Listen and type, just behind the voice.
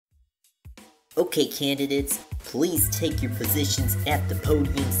Okay, candidates, please take your positions at the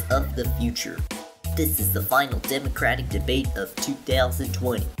podiums of the future. This is the final Democratic debate of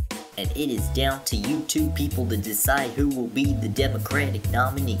 2020, and it is down to you two people to decide who will be the Democratic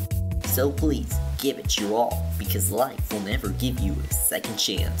nominee. So please, give it your all, because life will never give you a second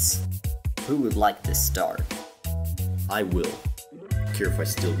chance. Who would like to start? I will. Care if I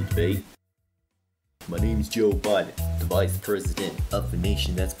still debate? My name is Joe Biden, the Vice President of a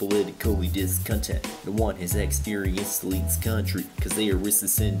nation that's politically discontent. The one his experience leads country, cause they are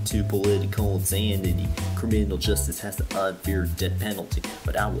resistant to political insanity. Criminal justice has the unfair death penalty,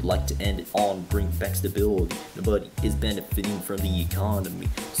 but I would like to end it all and bring back stability. Nobody is benefiting from the economy,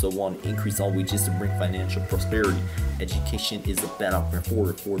 so I want to increase all wages to bring financial prosperity. Education is a battleground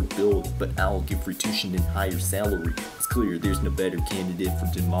for affordability, but I will give free tuition and higher salary. It's clear there's no better candidate for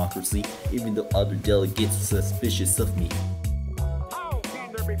democracy, even though other delegates are suspicious of me. How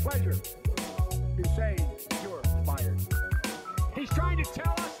can there be pleasure to say you're fired? He's trying to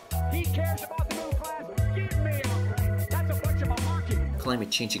tell us he cares about the middle class. Give me a That's a bunch of malarkey.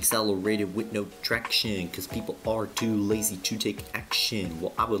 Climate change accelerated with no traction, cause people are too lazy to take action.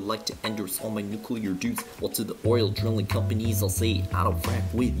 Well, I would like to endorse all my nuclear dudes, while to the oil drilling companies I'll say I don't frack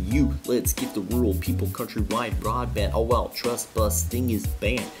with you. Let's give the rural people countrywide broadband. Oh well, trust busting is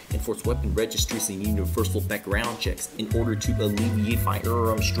banned. Enforce weapon registries and universal background checks in order to alleviate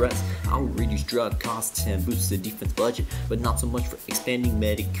firearm stress. I will reduce drug costs and boost the defense budget, but not so much for expanding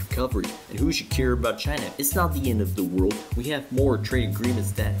Medicare coverage. And who should care about China? It's not the end of the world. We have more trade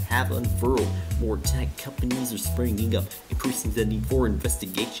agreements that have unfurled. More tech companies are springing up, increasing the need for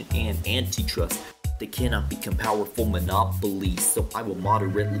investigation and antitrust. They cannot become powerful monopolies, so I will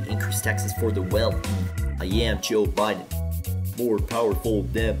moderately increase taxes for the wealthy. I am Joe Biden, more powerful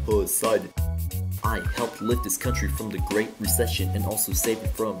than Poseidon. I helped lift this country from the Great Recession and also save it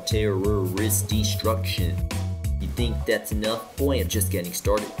from terrorist destruction. You think that's enough? Boy, I'm just getting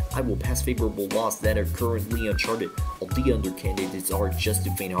started. I will pass favorable laws that are currently uncharted. All the other candidates are just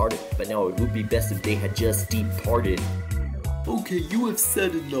too faint-hearted, but now it would be best if they had just departed. Okay, you have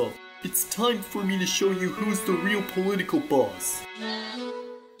said enough. It's time for me to show you who's the real political boss. I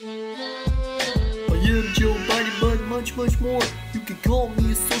am Joe Biden, but much more. You can call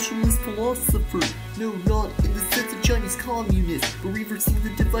me a socialist philosopher. No, not in the sense of Chinese communist, but reversing the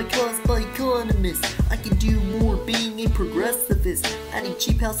divide caused by economists. I can do more being a progressivist, adding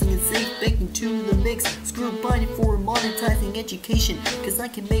cheap housing and safe banking to the mix. Screw Biden for monetizing education, cause I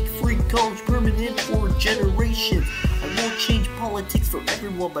can make free college permanent for generations. I will change politics for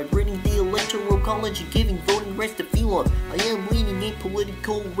everyone by bringing the electoral college and giving voting rights to felons. I am leading a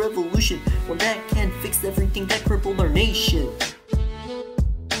political revolution, one that can fix everything that crippled our nation.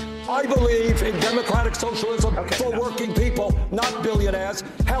 I believe in democratic socialism for working people, not billionaires.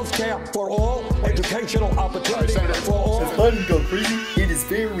 Healthcare for all, educational opportunity for all. Has Biden gone crazy? It is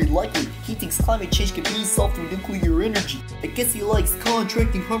very likely. He thinks climate change can be solved through nuclear energy. I guess he likes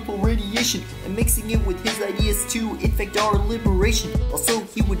contracting harmful radiation and mixing it with his ideas to infect our liberation. Also,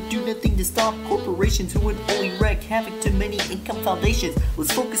 he would do nothing to stop corporations who would only wreak havoc to many income foundations.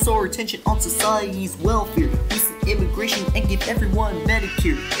 Let's focus our attention on society's welfare, decent immigration, and give everyone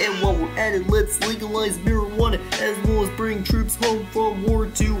Medicare. And while we're at it, let's legalize marijuana, as well as bring troops home from war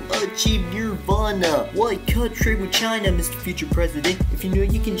to achieve nirvana. Why cut trade with China, Mr. Future President? If you know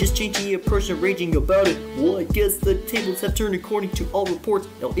you can just change the approach and raging about it. Well, I guess the tables have turned according to all reports.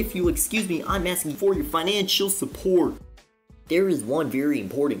 Now, if you'll excuse me, I'm asking for your financial support. There is one very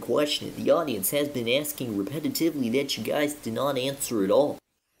important question the audience has been asking repetitively that you guys did not answer at all.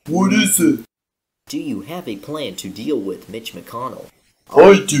 What is it? Do you have a plan to deal with Mitch McConnell?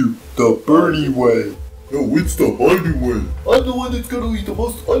 I do, the Bernie way. No, it's the Biden way. I'm the one that's gonna lead the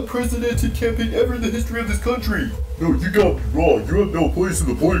most unprecedented campaign ever in the history of this country. No, you got me wrong. You have no place in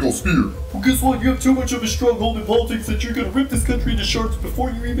the political sphere. Well, guess what? You have too much of a stronghold in politics that you're gonna rip this country into shards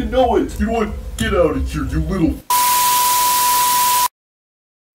before you even know it. You know what? Get out of here, you little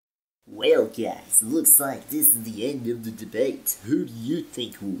Well guys, looks like this is the end of the debate. Who do you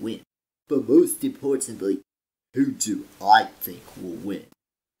think will win? But most importantly, who do I think will win?